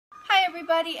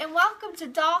everybody, and welcome to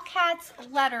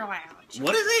DOLLKATS Letter Lounge.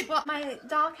 What is it? Well, my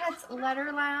DOLLKATS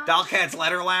Letter Lounge. DOLLKATS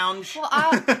Letter Lounge? Well,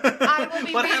 I will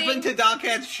be What reading... happened to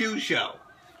DOLLKATS Shoe Show?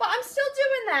 Well, I'm still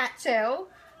doing that too.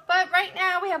 But right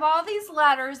now we have all these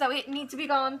letters that we need to be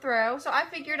going through. So I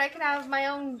figured I could have my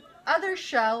own other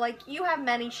show. Like, you have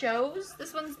many shows.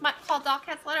 This one's called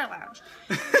DOLLKATS Letter Lounge.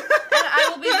 And I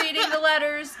will be reading the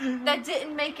letters that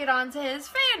didn't make it onto his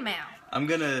fan mail. I'm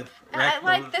gonna wreck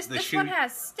the this shoe. one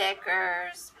has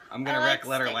stickers. I'm gonna wreck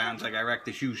Letter Lounge like I wrecked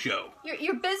the Shoe Show.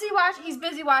 You're busy watching. He's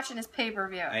busy watching his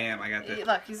pay-per-view. I am. I got this.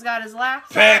 Look, he's got his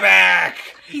laptop. Payback!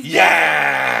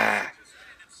 Yeah!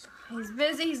 He's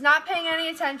busy. He's not paying any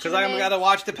attention. Because I'm gonna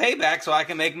watch the Payback so I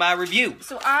can make my review.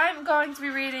 So I'm going to be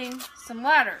reading some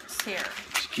letters here.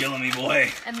 It's killing me, boy.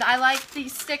 And I like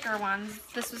these sticker ones.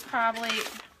 This was probably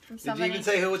from somebody. Did you even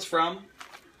say who it's from?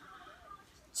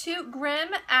 To Grim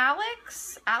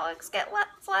Alex. Alex gets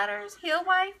letters. Heel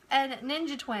Wife and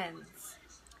Ninja Twins.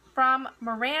 From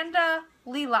Miranda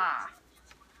Lila.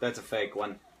 That's a fake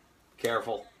one.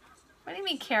 Careful. What do you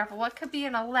mean careful? What could be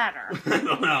in a letter? I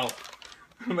don't know.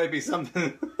 It might be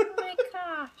something. Oh my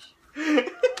gosh.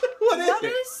 What What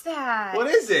is that? What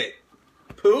is it?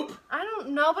 Poop? I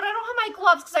don't know, but I don't have my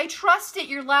gloves because I trusted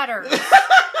your letters.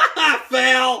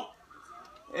 Fail!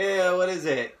 Ew, what is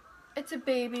it? It's a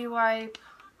baby wipe.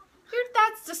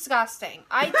 That's disgusting.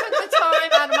 I took the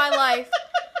time out of my life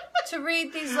to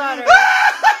read these letters.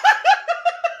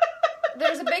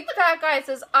 There's a big fat guy that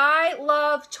says, I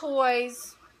love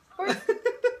toys.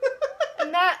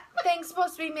 And that thing's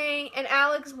supposed to be me. And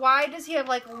Alex, why does he have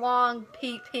like long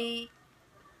pee-pee?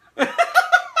 What'd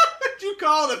you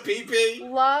call it a pee-pee?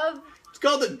 Love. It's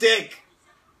called a dick.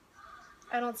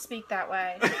 I don't speak that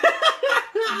way.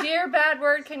 Dear bad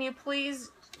word, can you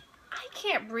please... I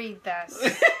can't read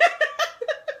this.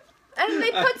 And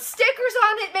they put stickers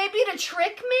on it maybe to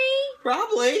trick me?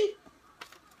 Probably.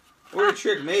 Or to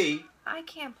trick me. I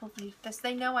can't believe this.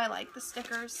 They know I like the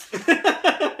stickers.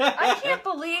 I can't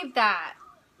believe that.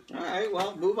 Alright,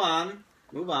 well, move on.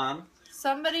 Move on.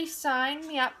 Somebody signed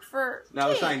me up for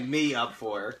No, tea. signed me up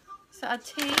for. So a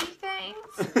tea thing?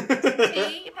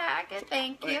 Tea packet,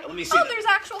 thank you. Wait, let me see There's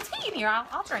actual tea in here.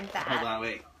 I'll drink that. Hold on,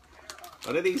 wait.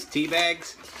 What are these, tea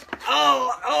bags?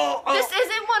 Oh! This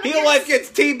isn't one of Heel Life gets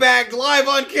tea bagged live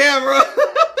on camera!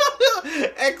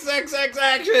 XXX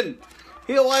action!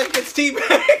 Heel Life gets tea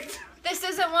bagged! This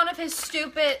isn't one of his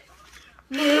stupid...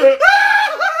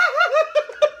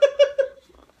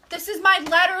 This is my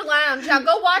letter lounge. Now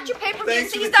go watch your pay-per-view.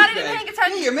 See, he's not even paying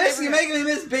attention. Hey, you're making me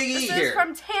miss Big E here. This is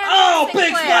from Tammy. Oh,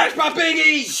 Big Splash by Big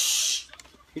E! Shh!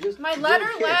 My letter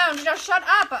lounge. Now shut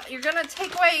up. You're going to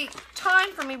take away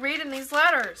time from me reading these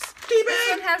letters. This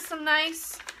one has some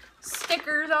nice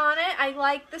stickers on it. I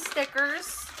like the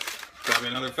stickers. Probably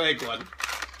another fake one.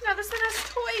 No, this one has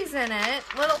toys in it.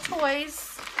 Little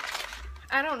toys.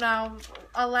 I don't know.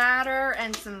 A ladder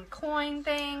and some coin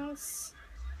things.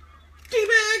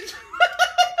 Teabagged!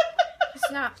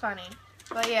 It's not funny.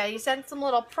 But yeah, you sent some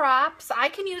little props. I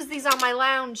can use these on my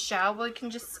lounge show. We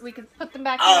can put them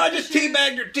back. Oh, I just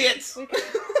teabagged your tits.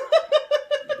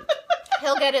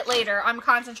 He'll get it later. I'm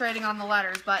concentrating on the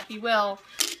letters, but he will.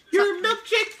 Your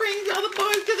milkshake brings all the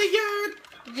boys to the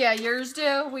yard. Yeah, yours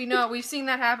do. We know. We've seen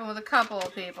that happen with a couple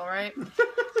of people, right?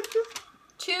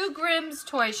 To Grimm's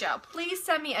Toy Show. Please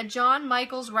send me a John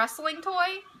Michaels wrestling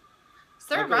toy. Is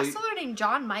there a wrestler named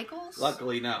John Michaels?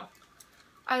 Luckily, no.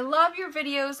 I love your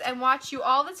videos and watch you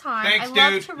all the time. Thanks, I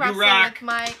love dude. to wrestle with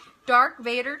my Darth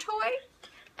Vader toy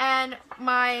and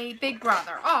my big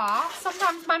brother. Aw,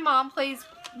 sometimes my mom plays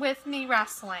with me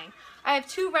wrestling. I have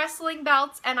 2 wrestling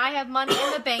belts and I have money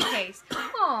in the bank case.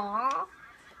 Aw.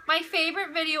 My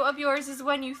favorite video of yours is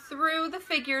when you threw the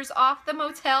figures off the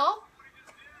motel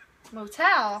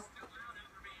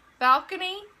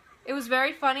balcony. It was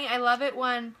very funny. I love it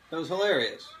when... That was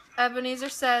hilarious. Ebenezer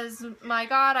says, my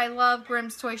God, I love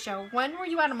Grimm's Toy Show. When were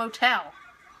you at a motel?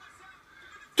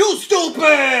 Too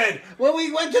stupid! When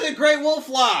we went to the Great Wolf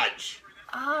Lodge.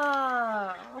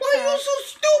 Oh. Okay. Why are you so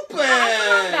stupid? I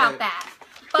forgot about that.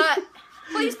 But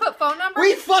please put phone number.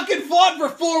 We fucking fought for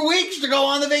 4 weeks to go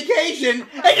on the vacation,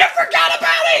 and you forgot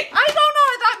about it! I don't know.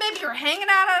 I thought maybe you were hanging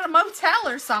out at a motel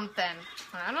or something.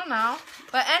 I don't know.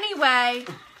 But anyway,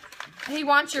 he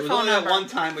wants your phone number. It was only that one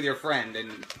time with your friend,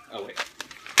 and... Oh, wait.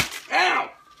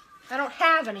 Ow! I don't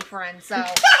have any friends, so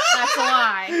that's a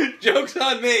lie. Joke's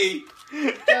on me.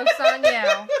 Joke's on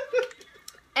you.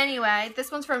 Anyway,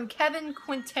 this one's from Kevin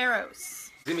Quinteros.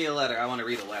 Give me a letter. I want to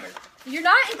read a letter. You're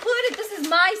not included. This is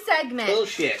my segment.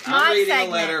 Bullshit. I'm reading a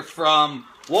letter from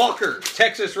Walker,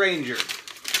 Texas Ranger.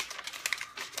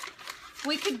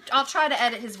 I'll try to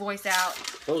edit his voice out.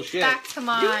 Bullshit. Back to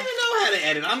my... You don't even know how to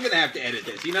edit. I'm going to have to edit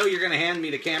this. You know you're going to hand me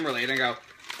the camera later and go,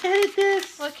 edit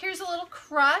this. Look, here's a little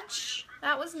crutch.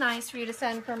 That was nice for you to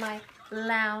send for my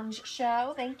lounge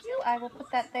show. Thank you. I will put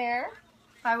that there.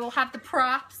 I will have the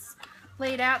props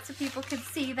laid out so people could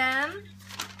see them.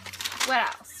 What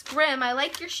else? Grim, I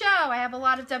like your show. I have a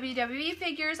lot of WWE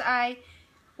figures. I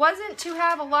wasn't to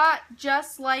have a lot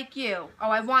just like you. Oh,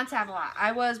 I want to have a lot.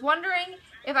 I was wondering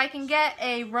if I can get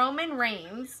a Roman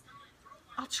Reigns.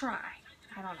 I'll try.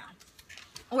 I don't know.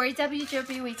 Or a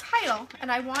WWE title,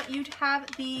 and I want you to have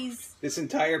these. This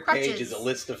entire page is a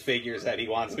list of figures that he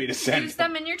wants me to send. Use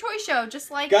them in your toy show,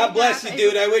 just like. God bless you,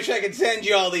 dude. I wish I could send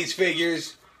you all these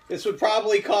figures. This would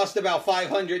probably cost about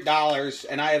 $500,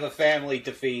 and I have a family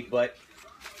to feed. But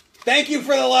thank you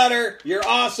for the letter. You're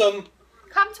awesome.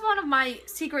 Come to one of my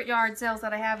secret yard sales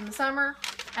that I have in the summer,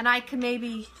 and I can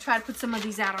maybe try to put some of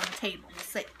these out on the table. We'll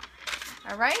see.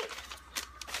 All right.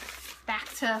 Back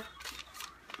to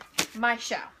my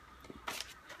show.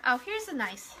 Oh, here's a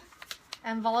nice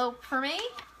envelope for me.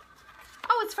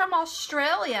 Oh, it's from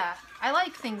Australia. I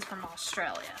like things from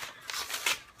Australia.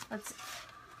 Let's.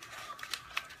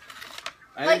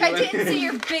 I didn't see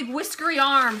your big whiskery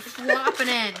arm flopping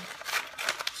in.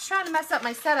 Just trying to mess up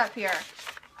my setup here.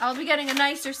 I'll be getting a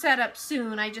nicer setup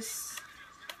soon. I just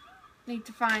need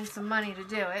to find some money to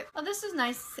do it. Oh, this is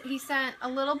nice. He sent a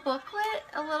little booklet.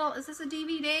 Is this a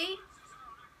DVD?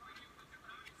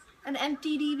 An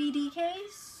empty DVD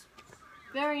case.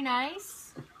 Very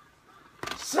nice.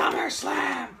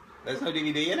 SummerSlam! There's no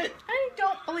DVD in it? I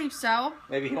don't believe so.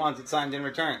 Maybe he wants it signed and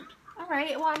returned.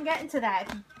 Alright, well, I'm getting to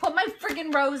that. Put my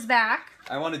friggin' rose back.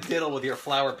 I want to diddle with your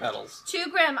flower petals. 2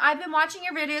 Grim, I've been watching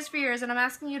your videos for years, and I'm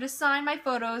asking you to sign my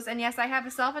photos, and yes, I have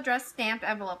a self-addressed stamped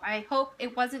envelope. I hope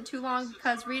it wasn't too long,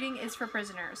 because reading is for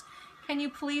prisoners. Can you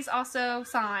please also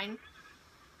sign...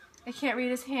 I can't read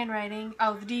his handwriting.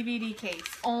 Oh, the DVD case.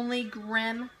 Only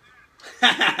Grim.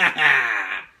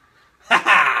 I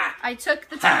took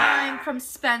the time from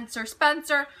Spencer.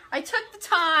 Spencer, I took the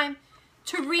time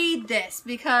to read this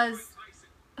because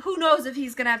who knows if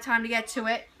he's going to have time to get to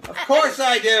it. Of course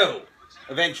I do.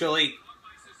 Eventually.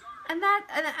 And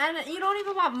you don't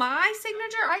even want my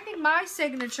signature? I think my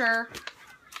signature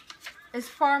is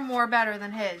far more better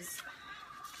than his.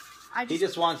 He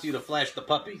just wants you to flash the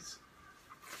puppies.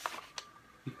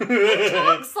 Who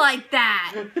talks like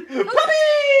that? Puppy! Look,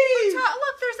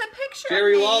 there's a picture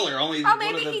Jerry of me. Lawler. Oh,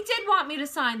 maybe he did want me to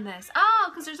sign this. Oh,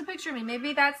 because there's a picture of me.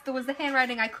 Maybe was the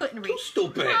handwriting I couldn't read. Too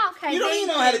stupid. Oh, okay, you don't even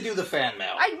know how to do the fan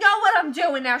mail. I know what I'm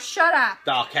doing now. Shut up.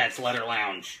 DOLLKATS Letter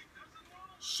Lounge.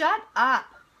 Shut up.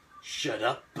 Shut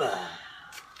up.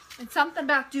 And something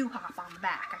about doo-hop on the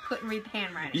back. I couldn't read the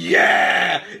handwriting.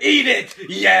 Yeah! Eat it!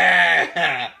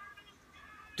 Yeah!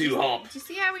 Doo-hop. Do you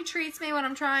see how he treats me when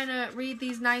I'm trying to read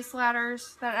these nice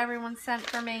letters that everyone sent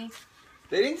for me?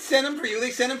 They didn't send them for you,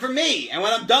 they sent them for me. And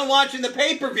when I'm done watching the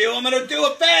pay-per-view, I'm going to do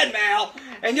a fan mail,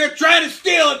 and you're trying to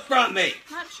steal it from me.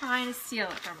 I'm not trying to steal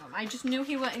it from him. I just knew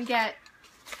he wouldn't get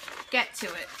to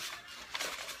it.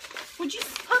 Would you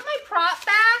put my prop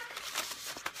back?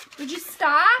 Would you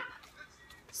stop?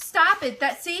 Stop it.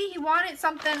 See, he wanted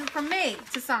something from me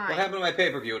to sign. What happened to my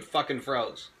pay-per-view? It fucking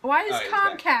froze. Why is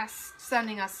Comcast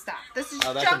sending us stuff? This is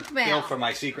junk mail. That's a bill for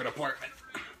my secret apartment.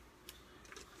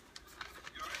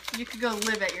 You could go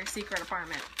live at your secret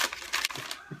apartment.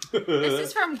 This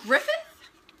is from Griffith?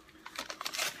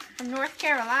 From North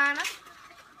Carolina.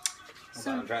 Hold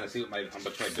on, I'm trying to see how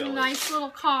much my bill is. Nice little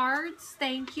cards.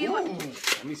 Thank you. Ooh,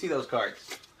 let me see those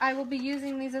cards. I will be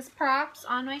using these as props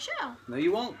on my show. No,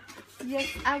 you won't. Yes,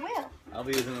 I will. I'll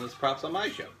be using them as props on my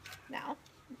show. No,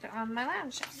 on my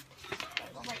lounge show.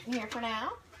 I'll right in here for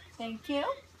now. Thank you.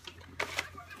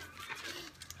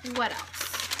 What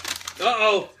else?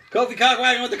 Uh-oh. Kofi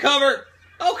Cockwagon with the cover.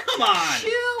 Oh, come on.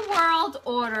 Shoe World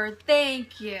Order.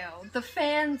 Thank you. The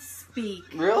fans speak.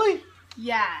 Really?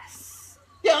 Yes.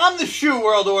 Yeah, I'm the Shoe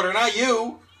World Order, not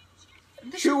you.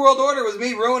 Shoe World Order was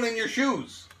me ruining your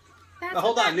shoes. Now,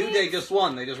 hold on. New Day just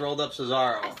won. They just rolled up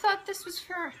Cesaro. I thought this was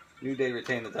for... New Day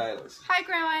retained the titles. Hi,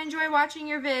 Grandma. I enjoy watching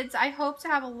your vids. I hope to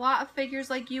have a lot of figures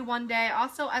like you one day.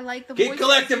 Also, I like the voice. Keep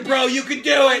collecting, bro. You can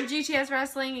do it. GTS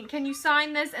Wrestling. Can you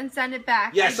sign this and send it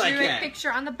back? Yes, I drew can. a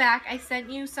picture on the back. I sent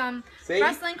you some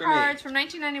wrestling cards from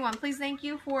 1991. Please thank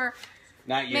you for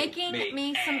making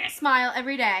me smile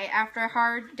every day after a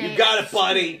hard day. You got it,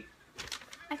 buddy.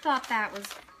 I thought that was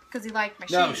because he liked my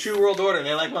shoes. No, Shoe World Order.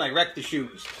 They like when I wreck the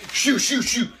shoes. Shoe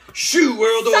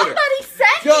World Order. Somebody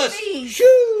sent me these.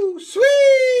 Shoe,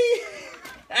 sweet.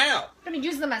 Ow. I'm going to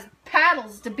use them as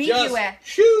paddles to beat you with.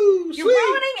 Shoe, You're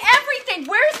ruining everything.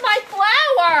 Where's my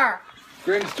flower?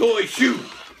 Grimm's Toy Shoe.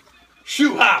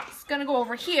 Shoe Hop. It's gonna go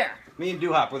over here. Me and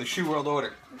Do-Hop, we're the Shoe World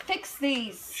Order. Fix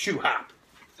these. Shoe Hop.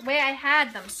 The way I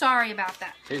had them. Sorry about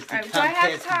that. Here's the Alright, do I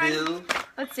have contest time? bill.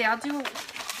 Let's see, I'll do...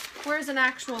 Where's an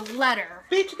actual letter?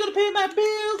 Bitch, you gonna pay my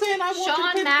bills and I want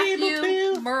Sean you to pay the cable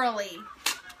Matthew bill. Murley.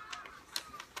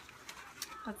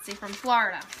 Let's see, from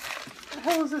Florida. What the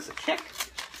hell is this, a check?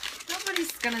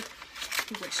 Nobody's gonna...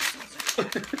 He wishes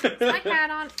it was my hat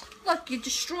on. Look, you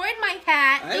destroyed my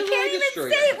hat. I You didn't can't even destroy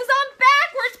see your it was on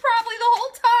backwards probably the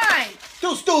whole time.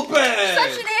 So stupid!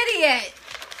 Such an idiot.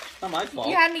 Not my fault.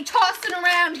 You had me tossing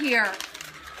around here.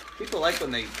 People like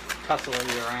when they tussle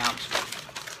you around.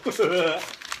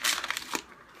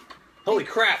 Holy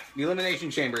crap! The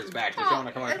Elimination Chamber is back. They're showing a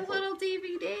A commercial. little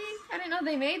DVD. I didn't know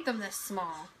they made them this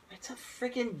small. It's a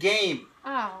freaking game.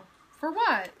 Oh, for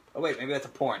what? Oh wait, maybe that's a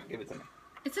porn. Give it to me.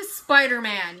 It's a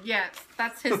Spider-Man. Yes,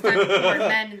 that's his type of porn.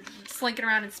 Men slinking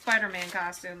around in Spider-Man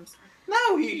costumes.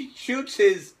 No, he shoots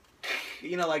his,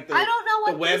 you know, like the, I don't know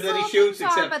what the web these that he little shoots,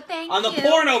 things are, except but thank on the you.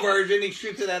 porno version, he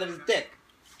shoots it out of his dick.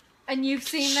 And you've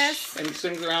seen this? And he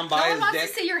swings around No by one his wants dick.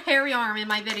 to see your hairy arm in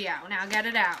my video. Now get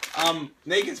it out.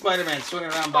 Naked Spider-Man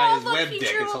swinging around by his look, web he dick.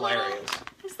 drew It's a little- hilarious.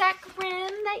 Is that Grim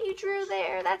that you drew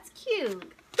there? That's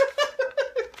cute.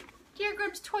 Dear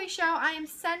Grimm's Toy Show, I am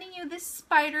sending you this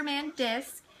Spider-Man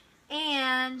disc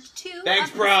and two Thanks,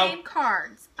 of the bro. same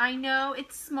cards. I know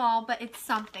it's small, but it's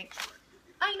something.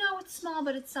 I know it's small,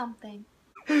 but it's something.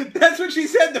 That's what she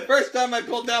said the first time I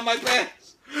pulled down my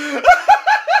pants.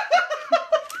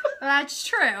 That's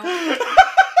true.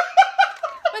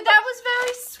 But that was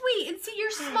very sweet. And see, your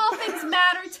small things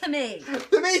matter to me.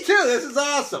 To me too. This is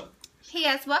awesome.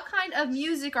 P.S. What kind of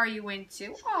music are you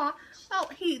into? Aw, well,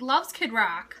 he loves Kid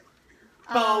Rock.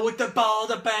 Ball with the ball,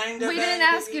 the bang, the We bang.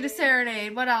 didn't ask you to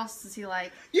serenade. What else does he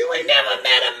like? You ain't never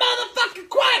met a motherfucker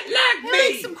quite like He me.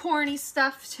 likes some corny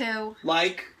stuff, too.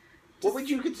 Like, what would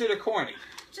you consider corny?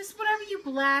 Just whatever you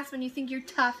blast when you think you're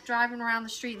tough driving around the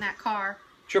street in that car.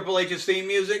 Triple H's theme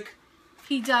music?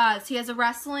 He does. He has a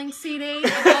wrestling CD of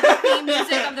all the theme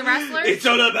music of the wrestlers. It's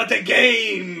all about the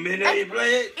game, and how you play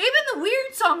it. Even the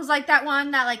weird songs like that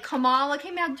one that like Kamala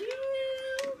came out. Even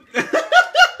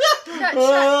those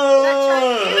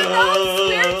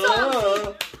weird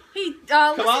songs. He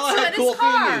Kamala listens to had it in cool his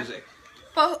car. theme music.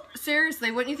 But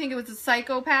seriously, wouldn't you think it was a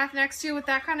psychopath next to you with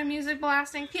that kind of music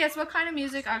blasting? P.S. What kind of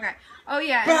music? Okay. Oh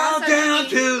yeah. Bow also down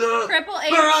he- to the Cripple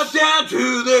H. bow down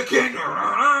to the king. We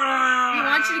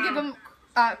want you to give him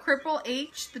Cripple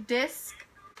H, the disc.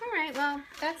 Alright, well,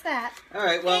 that's that.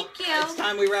 Alright, well, Thank you. it's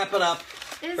time we wrap it up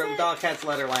Is from it? DOLLKATS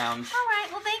Letter Lounge.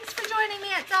 Alright, well, thanks for joining me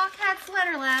at DOLLKATS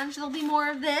Letter Lounge. There'll be more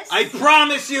of this. I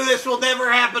promise you this will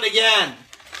never happen again.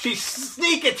 She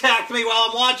sneak attacked me while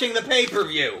I'm watching the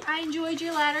pay-per-view. I enjoyed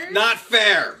your letters. Not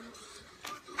fair.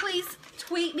 Please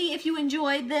tweet me if you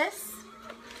enjoyed this.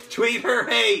 Tweet her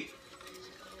hate.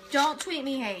 Don't tweet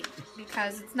me hate,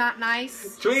 because it's not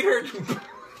nice. Tweet her.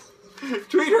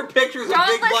 Tweet her pictures of Don't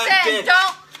big black listen. dicks.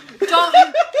 Don't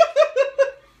you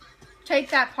take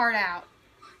that part out.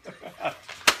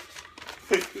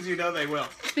 Because you know they will.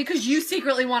 Because you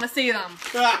secretly want to see them.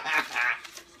 Bye,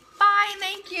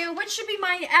 thank you. What should be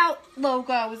my out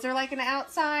logo? Is there like an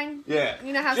out sign? Yeah.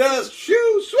 You know how Just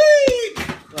shoo sweet.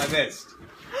 I missed.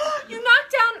 you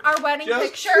knocked down our wedding Just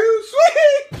picture. shoo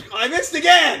sweet. I missed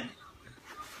again.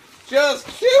 Just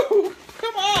shoo.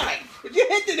 Come on. Did you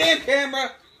hit the damn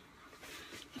camera?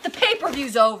 The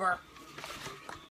pay-per-view's over.